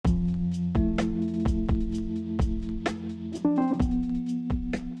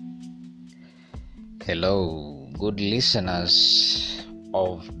Hello, good listeners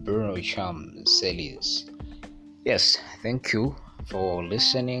of Bruno Cham series. Yes, thank you for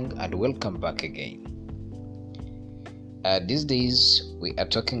listening and welcome back again. These days, we are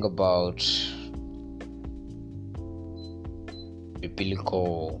talking about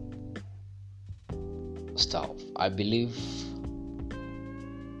biblical stuff. I believe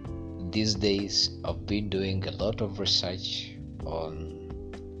these days I've been doing a lot of research on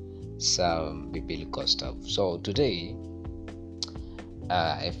some biblical stuff. So today,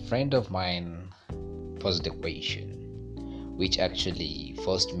 a friend of mine posed a question, which actually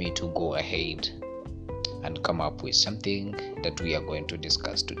forced me to go ahead and come up with something that we are going to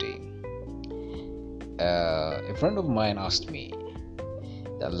discuss today. A friend of mine asked me,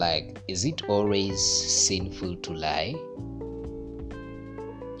 is it always sinful to lie?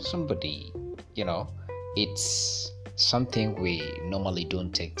 Somebody, it's something we normally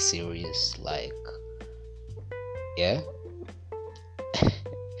don't take serious, yeah.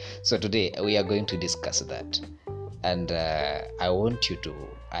 So today we are going to discuss that, and I want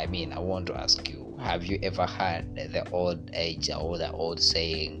to ask you, have you ever heard the old age or the old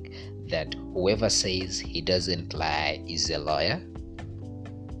saying that whoever says he doesn't lie is a liar?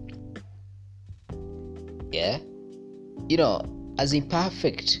 Yeah, as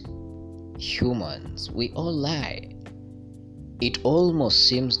imperfect humans, we all lie. It almost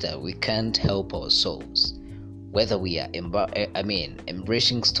seems that we can't help ourselves, whether we are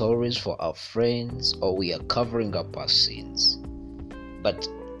embracing stories for our friends or we are covering up our sins. But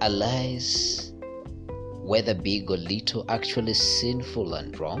are lies, whether big or little, actually sinful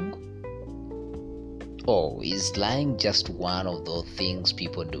and wrong? Or is lying just one of those things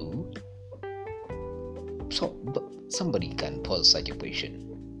people do? So somebody can pose such a question.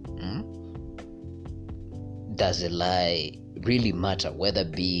 Does a lie really matter, whether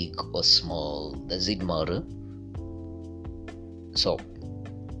big or small? Does it matter? So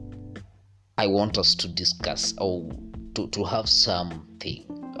I want us to discuss, or to have something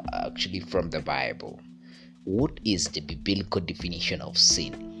actually from the Bible. What is the biblical definition of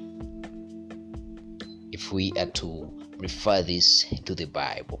sin? If we are to refer this to the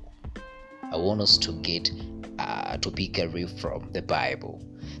Bible, I want us to get to pick a riff from the Bible.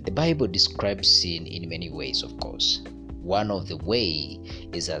 The Bible describes sin in many ways, of course. One of the way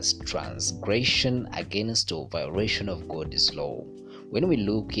is as transgression against or violation of God's law. When we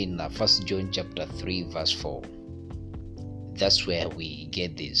look in 1 John chapter 3 verse 4, that's where we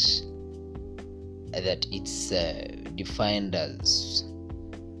get this, that it's defined as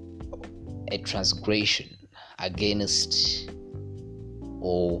a transgression against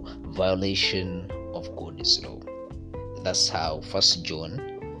or violation of God's law. That's how 1 John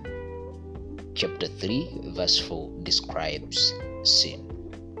chapter 3 verse 4 describes sin.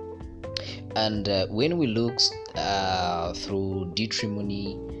 And when we look through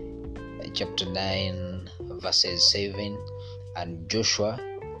Deuteronomy chapter 9 verses 7 and Joshua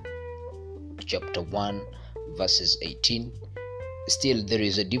chapter 1 verses 18, still there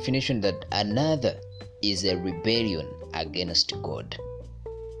is a definition that another is a rebellion against God.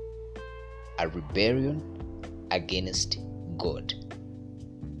 A rebellion against God.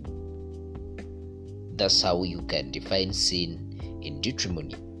 That's how you can define sin in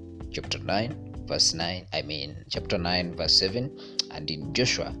Deuteronomy chapter 9 verse 7, and in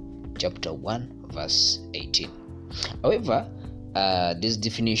Joshua chapter 1 verse 18. However, these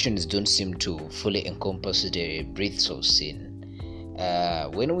definitions don't seem to fully encompass the breadth of sin.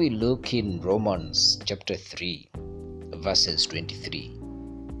 When we look in Romans chapter 3 verses 23,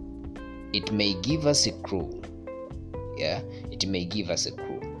 it may give us a clue.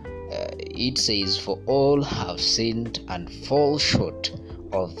 It says, for all have sinned and fall short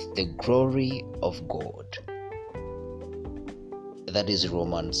of the glory of God. That is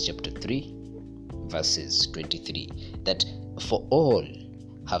Romans chapter 3 verses 23, that for all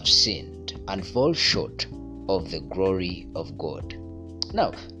have sinned and fall short of the glory of God.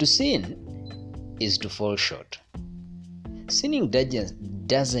 Now, to sin is to fall short. Sinning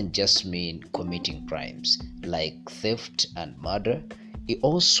doesn't just mean committing crimes like theft and murder. It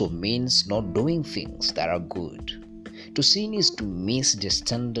also means not doing things that are good. To sin is to miss the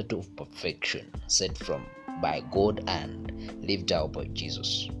standard of perfection set by God and lived out by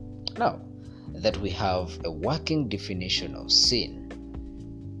Jesus. Now that we have a working definition of sin,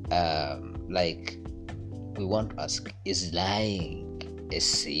 we want to ask, is lying a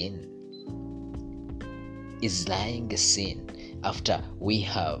sin? Is lying a sin? After we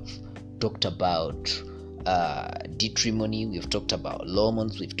have talked about Deuteronomy, we've talked about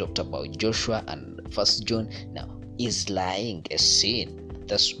Romans, we've talked about Joshua and 1 John. Now, is lying a sin?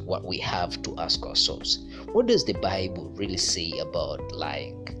 that's what we have to ask ourselves. What does the Bible really say about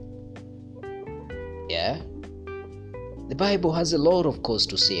lying? Yeah? The Bible has a lot, of course,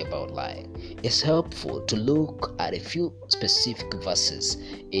 to say about lying. It's helpful to look at a few specific verses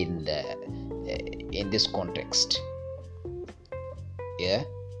in this context. Yeah?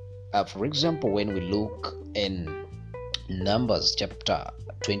 For example, when we look in Numbers chapter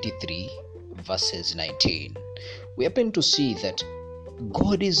 23, verses 19, we happen to see that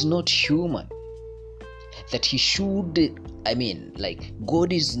God is not human. That he should,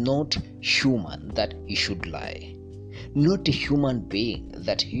 God is not human that he should lie. Not a human being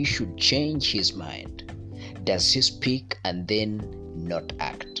that he should change his mind. Does he speak and then not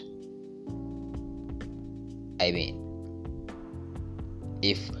act?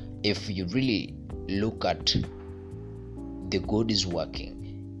 If you really look at the God is working,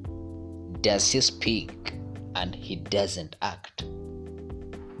 does he speak and he doesn't act?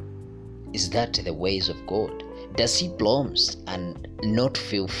 Is that the ways of God? Does he promise and not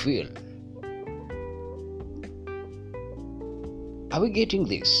fulfill? Are we getting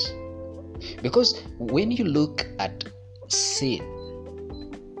this? Because when you look at sin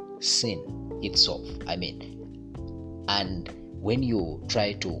itself, and when you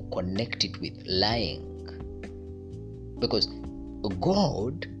try to connect it with lying, because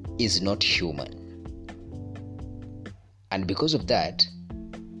God is not human, and because of that,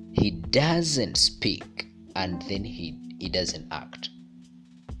 he doesn't speak and then he doesn't act.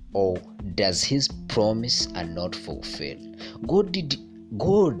 Or does his promise and not fulfill?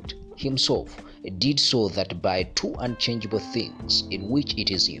 God himself did so that by two unchangeable things in which it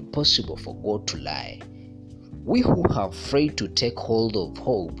is impossible for God to lie, we who have faith to take hold of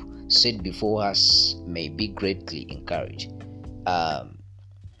hope set before us may be greatly encouraged.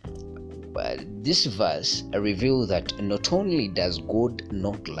 This verse reveals that not only does God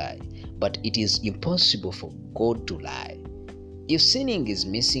not lie, but it is impossible for God to lie. If sinning is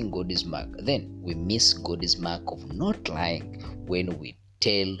missing God's mark, then we miss God's mark of not lying when we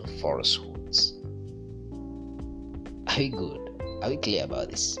tell falsehoods. Are we good? Are we clear about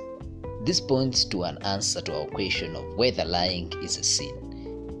this? This points to an answer to our question of whether lying is a sin.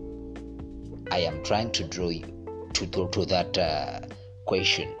 I am trying to draw you to that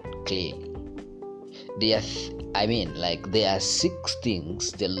question clearly. There are 6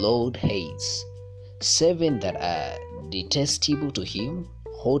 things the Lord hates, 7 that are detestable to him: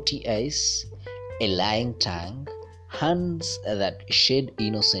 haughty eyes, a lying tongue, hands that shed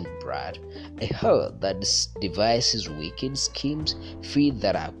innocent blood, a heart that devises wicked schemes, feet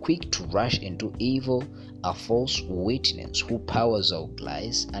that are quick to rush into evil, a false witness who pours out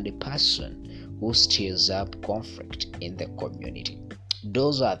lies, and a person who stirs up conflict in the community.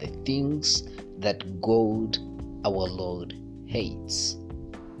 Those are the things that God, our Lord, hates.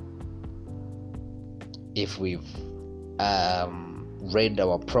 If we've read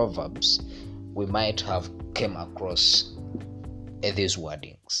our Proverbs, we might have came across these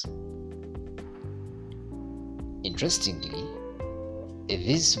wordings. Interestingly,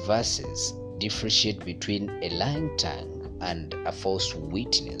 these verses differentiate between a lying tongue and a false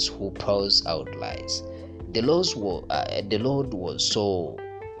witness who pours out lies. The Lord was so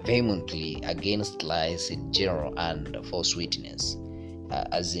vehemently against lies in general and false witness,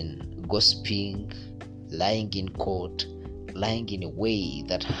 as in gossiping, lying in court, lying in a way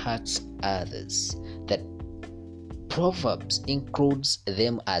that hurts others, that Proverbs includes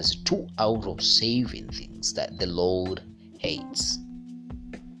them as 2 out of 7 things that the Lord hates.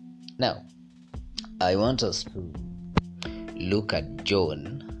 Now, I want us to look at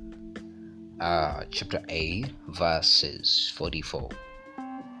John chapter 8, verses 44.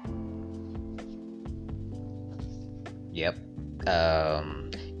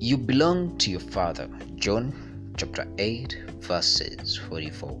 You belong to your father. John chapter 8, verses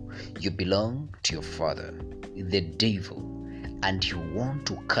 44. You belong to your father, the devil, and you want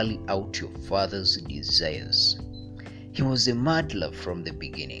to carry out your father's desires. He was a murderer from the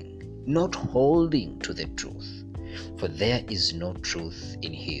beginning, not holding to the truth, for there is no truth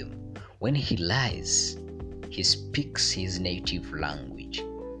in him. When he lies, he speaks his native language,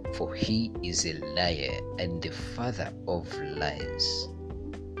 for he is a liar and the father of lies.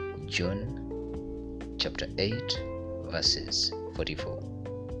 John chapter 8, verses 44.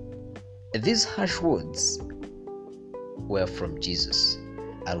 These harsh words were from Jesus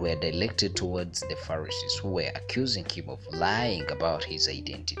and were directed towards the Pharisees, who were accusing him of lying about his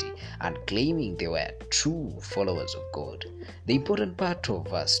identity and claiming they were true followers of God. The important part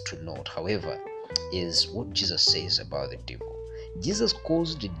of us to note, however, is what Jesus says about the devil. Jesus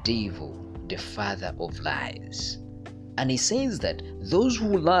calls the devil the father of lies. And he says that those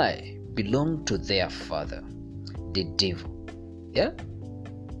who lie belong to their father, the devil. Yeah?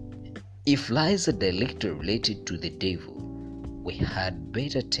 If lies are directly related to the devil, we had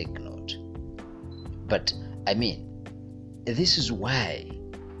better take note. But this is why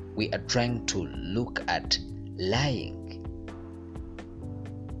we are trying to look at lying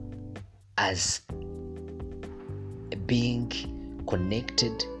as being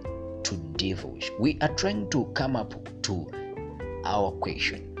connected to devilish. We are trying to come up to our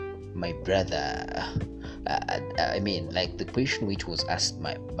question, my brother. Like the question which was asked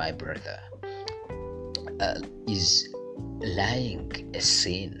my brother, is lying a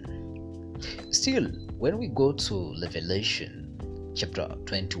sin? Still, when we go to Revelation chapter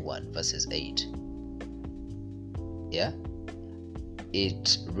 21 verses 8,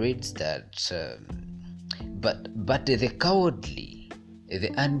 it reads that but the cowardly,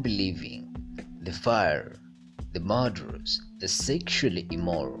 the unbelieving, the fire, the murderers, the sexually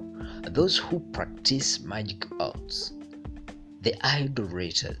immoral, those who practice magic arts, the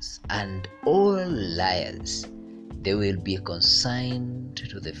idolaters, and all liars, they will be consigned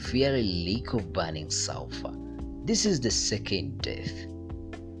to the fiery lake of burning sulfur. This is the second death.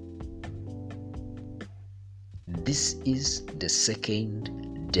 This is the second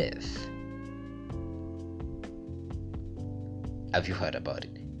death. Have you heard about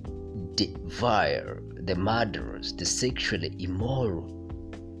it? The vile, the murderers, the sexually immoral,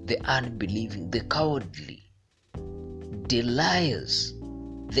 the unbelieving, the cowardly, the liars,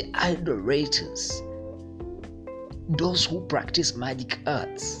 the idolaters, those who practice magic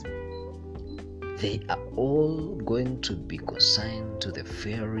arts, they are all going to be consigned to the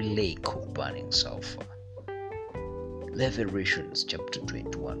fiery lake of burning sulfur. Revelations chapter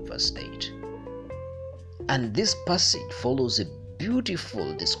 21 verse 8. And this passage follows a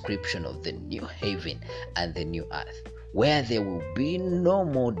beautiful description of the new heaven and the new earth, where there will be no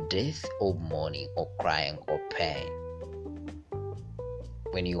more death or mourning or crying or pain.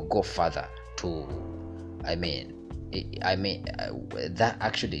 When you go further to, that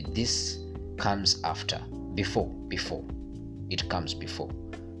actually this comes after, before, it comes before,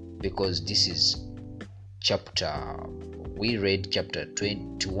 because this is we read chapter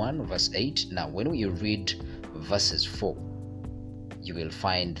 21 verse 8. Now when you read verses 4, you will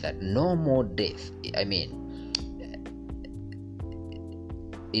find that no more death.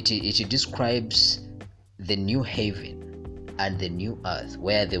 It describes the new heaven and the new earth,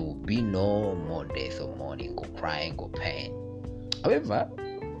 where there will be no more death or mourning or crying or pain. However,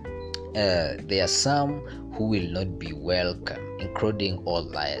 there are some who will not be welcome, including all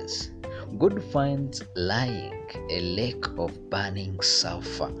liars. God finds lying a lake of burning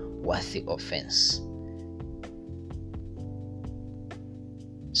sulfur worthy offense.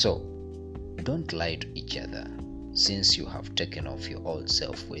 So, don't lie to each other, since you have taken off your old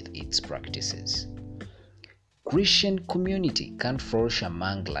self with its practices. Christian community can't flourish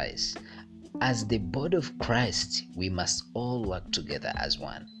among lies. As the body of Christ, we must all work together as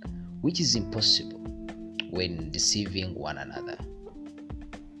one, which is impossible when deceiving one another.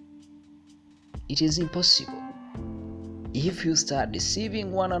 It is impossible. If you start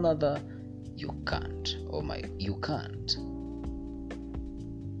deceiving one another, you can't. You can't.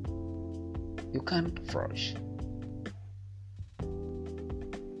 You can't flourish.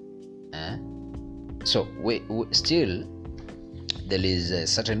 So we still, there is a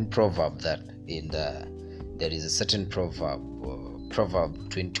certain proverb that proverb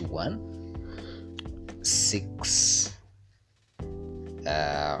 21 6.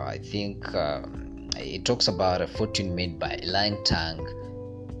 I think it talks about a fortune made by a lying tongue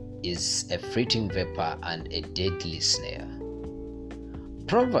is a fleeting vapor and a deadly snare.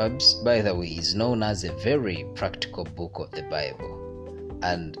 Proverbs, by the way, is known as a very practical book of the Bible,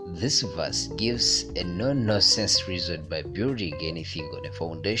 and this verse gives a no-nonsense reason by building anything on a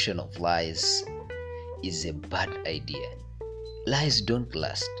foundation of lies is a bad idea. Lies don't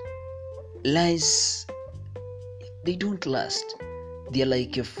last. Lies, they don't last. They're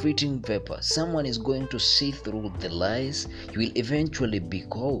like a fleeting vapor. Someone is going to see through the lies. You will eventually be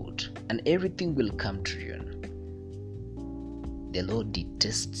caught, and everything will come to you. The Lord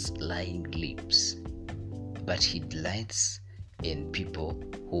detests lying lips, but He delights in people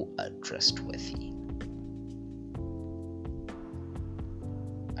who are trustworthy.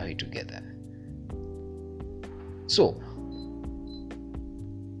 Are we together? So,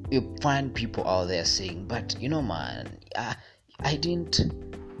 you find people out there saying, but man, I didn't,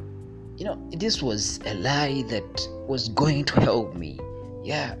 this was a lie that was going to help me.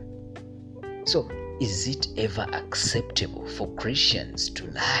 Yeah. So, is it ever acceptable for Christians to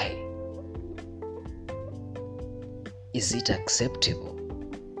lie? Is it acceptable?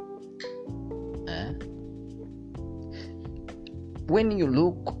 Huh? When you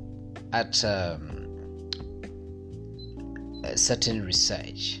look at a certain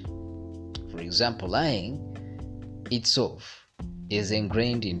research, for example, lying itself is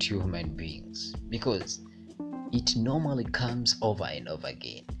ingrained into human beings because it normally comes over and over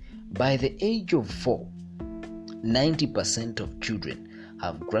again. By the age of 4, 90% of children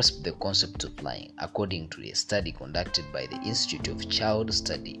have grasped the concept of lying, according to a study conducted by the Institute of Child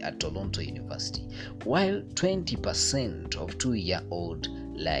Study at Toronto University, while 20% of 2-year-old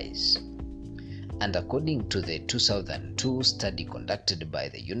lies. And according to the 2002 study conducted by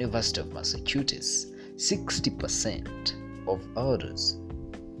the University of Massachusetts, 60% of adults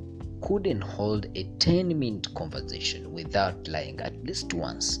couldn't hold a 10-minute conversation without lying at least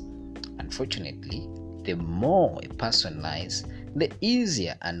once. Unfortunately, the more a person lies, the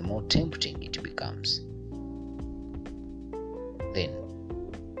easier and more tempting it becomes. Then,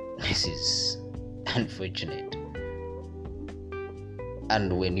 this is unfortunate.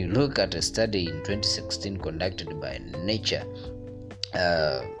 And when you look at a study in 2016 conducted by Nature,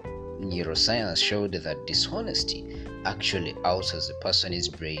 neuroscience showed that dishonesty actually alters a person's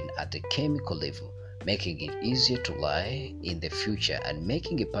brain at a chemical level, making it easier to lie in the future and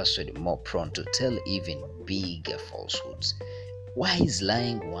making a person more prone to tell even bigger falsehoods. Why is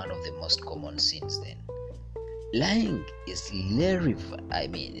lying one of the most common sins then? Lying is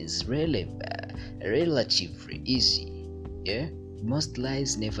relatively easy. Yeah? Most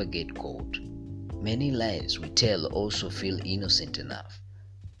lies never get caught. Many lies we tell also feel innocent enough.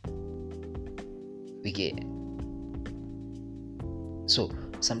 We get it. So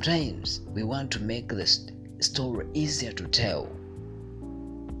sometimes we want to make the story easier to tell,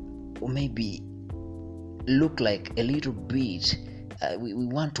 or maybe look like a little bit. We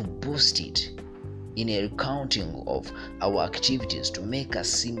want to boost it in a recounting of our activities to make us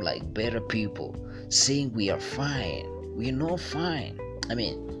seem like better people, saying we are fine. We are not fine.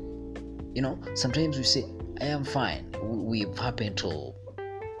 Sometimes we say, I am fine. We've happened to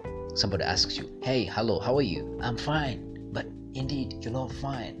somebody asks you, hey, hello, how are you? I'm fine. But indeed, you're not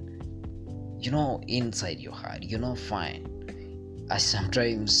fine. Inside your heart, you're not fine.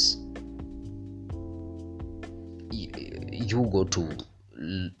 Sometimes you go to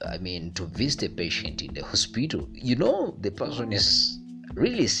visit a patient in the hospital. The person is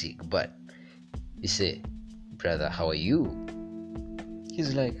really sick, but you say, brother, how are you?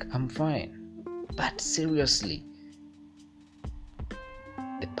 He's like, I'm fine. But seriously,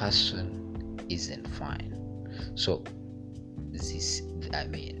 the person isn't fine. So this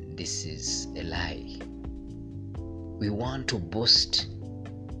is a lie. We want to boast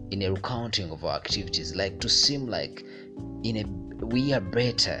in a recounting of our activities, like to seem like we are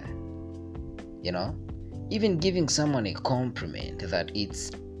better. Even giving someone a compliment that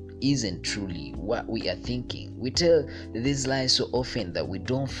it isn't truly what we are thinking. We tell these lies so often that we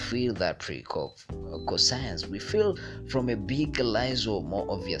don't feel that prick of conscience. We feel from a bigger lies or more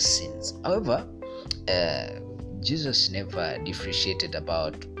obvious sins. However, Jesus never differentiated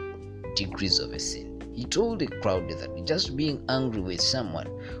about degrees of a sin. He told the crowd that just being angry with someone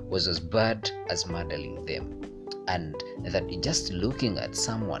was as bad as murdering them, and that just looking at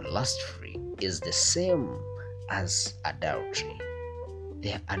someone lustfully is the same as adultery.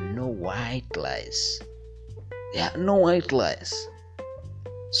 There are no white lies.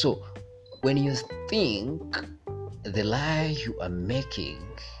 So when you think the lie you are making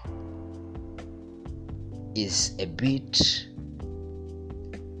is a bit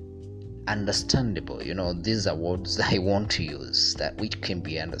understandable, these are words I want to use that which can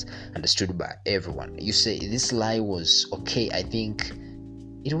be understood by everyone. You say this lie was okay. I think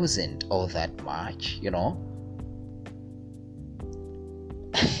it wasn't all that much,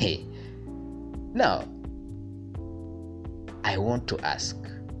 Now, I want to ask,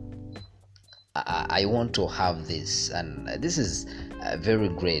 I want to have this, and this is a very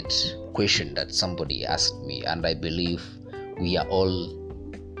great question that somebody asked me, and I believe we are all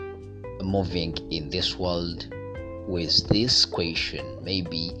moving in this world with this question.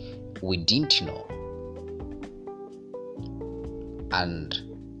 Maybe we didn't know, and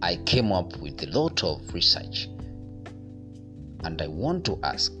I came up with a lot of research, and I want to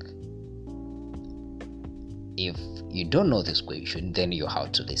ask, if you don't know this question, then you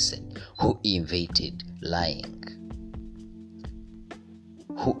have to listen. Who invented lying?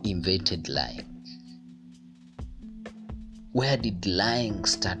 Where did lying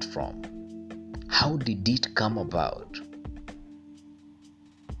start from? How did it come about?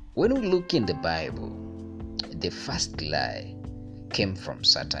 When we look in the Bible, the first lie came from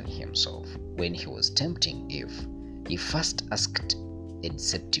Satan himself when he was tempting Eve he first asked a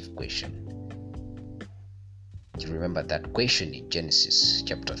deceptive question. You remember that question in Genesis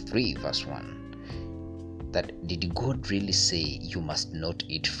chapter 3 verse 1? That did God really say you must not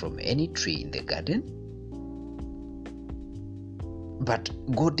eat from any tree in the garden? But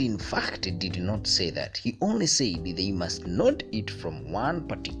God in fact did not say that. He only said they must not eat from one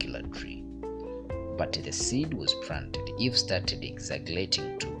particular tree. But the seed was planted. Eve started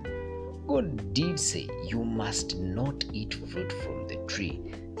exaggerating too. God did say you must not eat fruit from the tree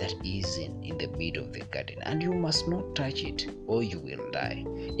that is in the middle of the garden, and you must not touch it or you will die.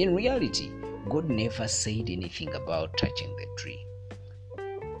 In reality, God never said anything about touching the tree.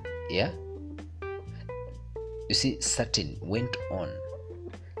 Yeah? You see, Satan went on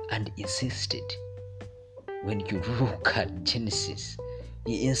and insisted. When you look at Genesis,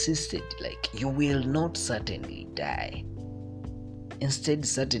 he insisted, like, you will not certainly die. Instead,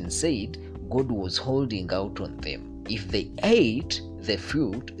 Satan said God was holding out on them. If they ate the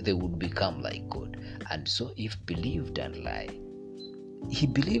fruit, they would become like God. And so Eve believed and lied. He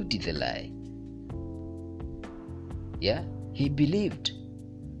believed the lie. Yeah, he believed.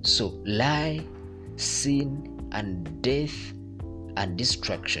 So lie, sin, and death and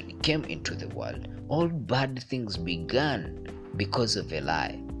destruction came into the world. All bad things began because of a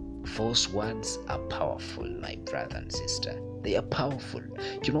lie. False words are powerful, my brother and sister. They are powerful.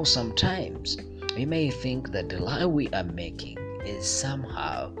 You know, sometimes we may think that the lie we are making is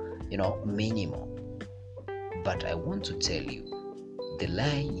somehow, minimal. But I want to tell you, the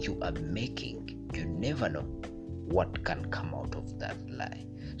lie you are making, you never know what can come out of that lie.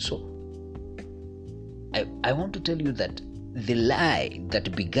 So, I want to tell you that the lie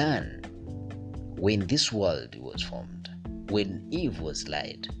that began when this world was formed, when Eve was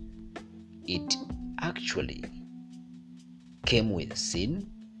lied, it actually came with sin,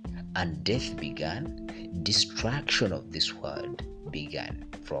 and death began. Destruction of this world began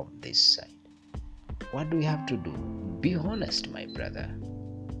from this side. What do we have to do? Be honest, my brother.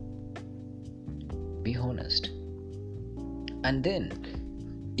 Be honest. And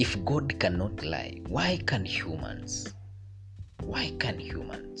then, if God cannot lie, why can humans? Why can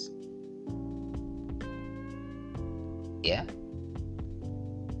humans? Yeah?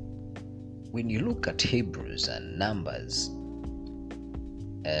 When you look at Hebrews and Numbers,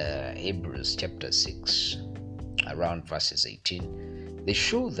 Hebrews chapter 6, around verses 18, they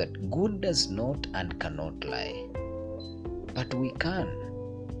show that God does not and cannot lie. But we can.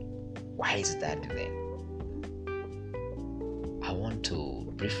 Why is that then? I want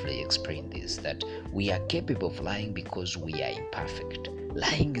to briefly explain this, that we are capable of lying because we are imperfect.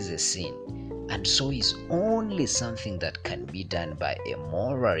 Lying is a sin, and so is only something that can be done by a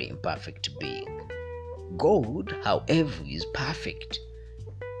morally imperfect being. God, however, is perfect.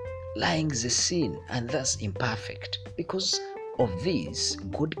 Lying is a sin and thus imperfect. Because of this,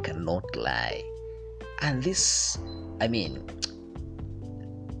 God cannot lie. And this,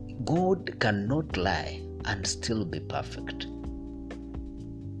 God cannot lie and still be perfect.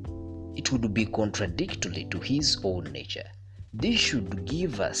 It would be contradictory to his own nature. This should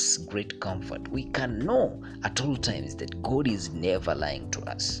give us great comfort. We can know at all times that God is never lying to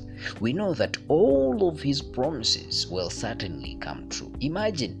us. We know that all of his promises will certainly come true.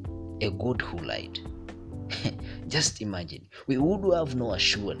 Imagine a God who lied. Just imagine. We would have no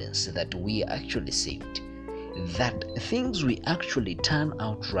assurance that we are actually saved, that things will actually turn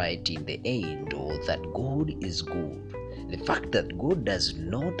out right in the end, or that God is good. The fact that God does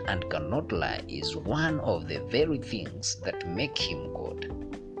not and cannot lie is one of the very things that make him God.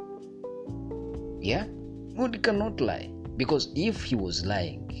 Yeah? God cannot lie. Because if he was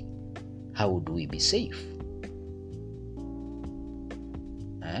lying, how would we be safe?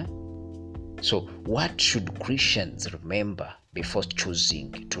 Huh? So, what should Christians remember before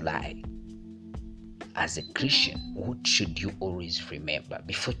choosing to lie? As a Christian, what should you always remember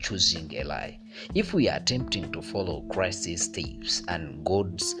before choosing a lie? If we are attempting to follow Christ's steps and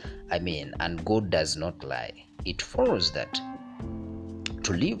God does not lie, it follows that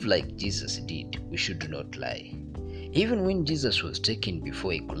to live like Jesus did, we should not lie. Even when Jesus was taken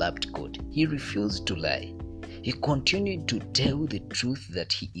before a corrupt court, he refused to lie. He continued to tell the truth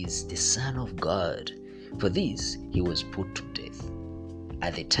that he is the Son of God. For this, he was put to death.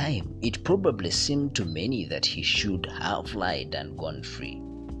 At the time, it probably seemed to many that he should have lied and gone free.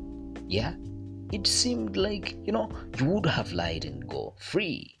 Yeah, it seemed like, you would have lied and go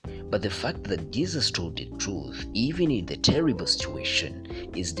free. But the fact that Jesus told the truth, even in the terrible situation,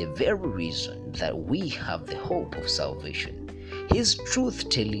 is the very reason that we have the hope of salvation. His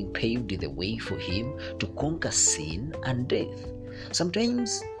truth-telling paved the way for him to conquer sin and death.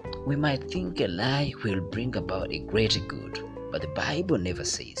 Sometimes We might think a lie will bring about a greater good, but the Bible never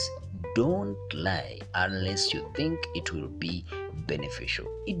says, don't lie unless you think it will be beneficial.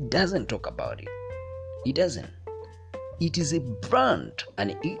 It doesn't talk about it. It doesn't. It is a brand, an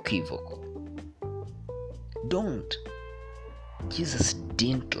equivocal. Don't. Jesus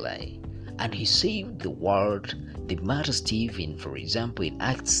didn't lie, and he saved the world. The martyr Stephen, for example, in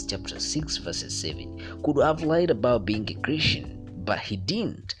Acts chapter 6 verses 7, could have lied about being a Christian, but he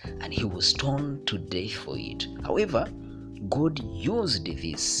didn't, and he was stoned to death for it. However, God used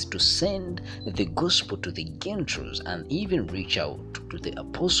this to send the gospel to the Gentiles and even reach out to the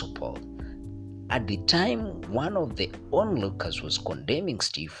Apostle Paul. At the time, one of the onlookers was condemning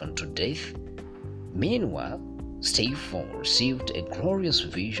Stephen to death. Meanwhile, Stephen received a glorious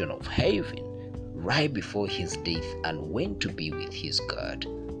vision of heaven right before his death and went to be with his God.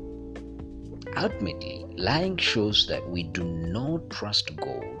 Ultimately, lying shows that we do not trust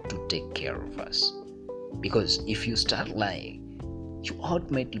God to take care of us. Because if you start lying, you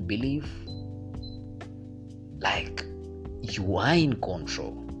ultimately believe like you are in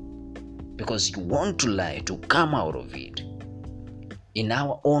control. Because you want to lie to come out of it. In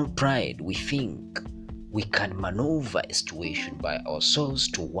our own pride, we think we can maneuver a situation by ourselves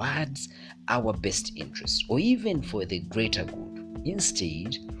towards our best interests or even for the greater good.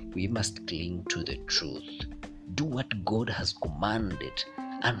 Instead, we must cling to the truth, do what God has commanded,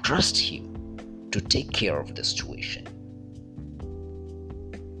 and trust Him to take care of the situation.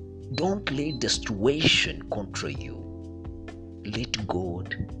 Don't let the situation control you. Let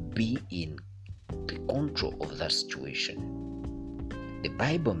God be in the control of that situation. The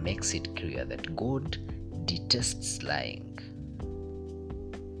Bible makes it clear that God detests lying.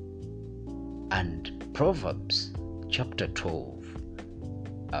 And Proverbs chapter 12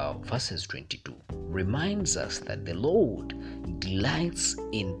 verses 22 reminds us that the Lord delights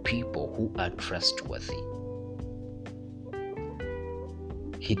in people who are trustworthy.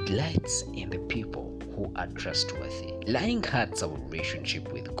 He delights in the people who are trustworthy. Lying hurts our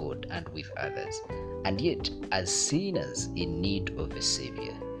relationship with God and with others. And yet, as sinners in need of a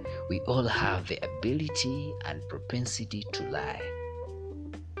Savior, we all have the ability and propensity to lie.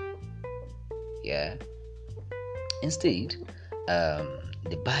 Yeah? Instead,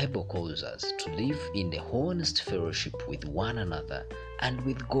 the Bible calls us to live in the honest fellowship with one another and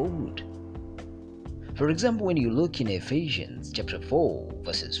with God. For example, when you look in Ephesians chapter 4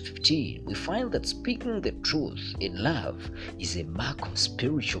 verses 15, we find that speaking the truth in love is a mark of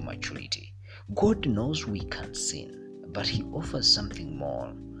spiritual maturity. God knows we can sin, but He offers something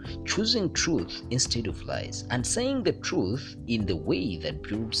more. Choosing truth instead of lies and saying the truth in the way that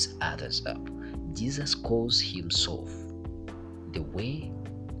builds others up. Jesus calls Himself the way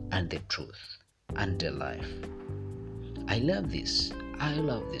and the truth and the life. I love this. I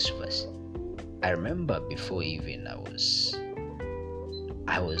love this verse. I remember before even I was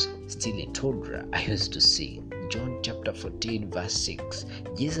still a toddler, I used to sing John chapter 14 verse 6.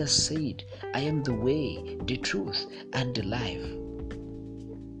 Jesus said, I am the way, the truth, and the life.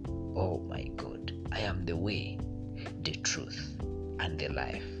 Oh my God, I am the way, the truth, and the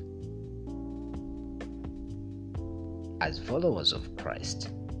life. As followers of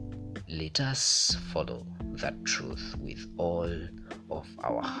Christ, let us follow that truth with all of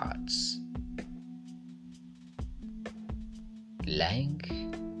our hearts. Lying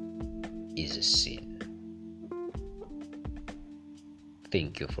is a sin.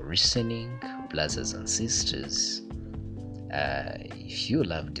 Thank you for listening, brothers and sisters. If you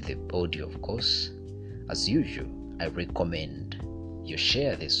loved the audio, of course, as usual, I recommend you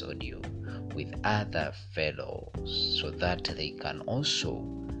share this audio with other fellows so that they can also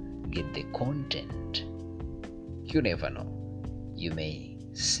get the content. You never know, you may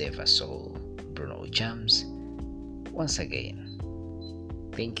save a soul. Bruno James, once again,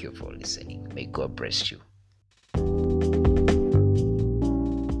 thank you for listening. May God bless you.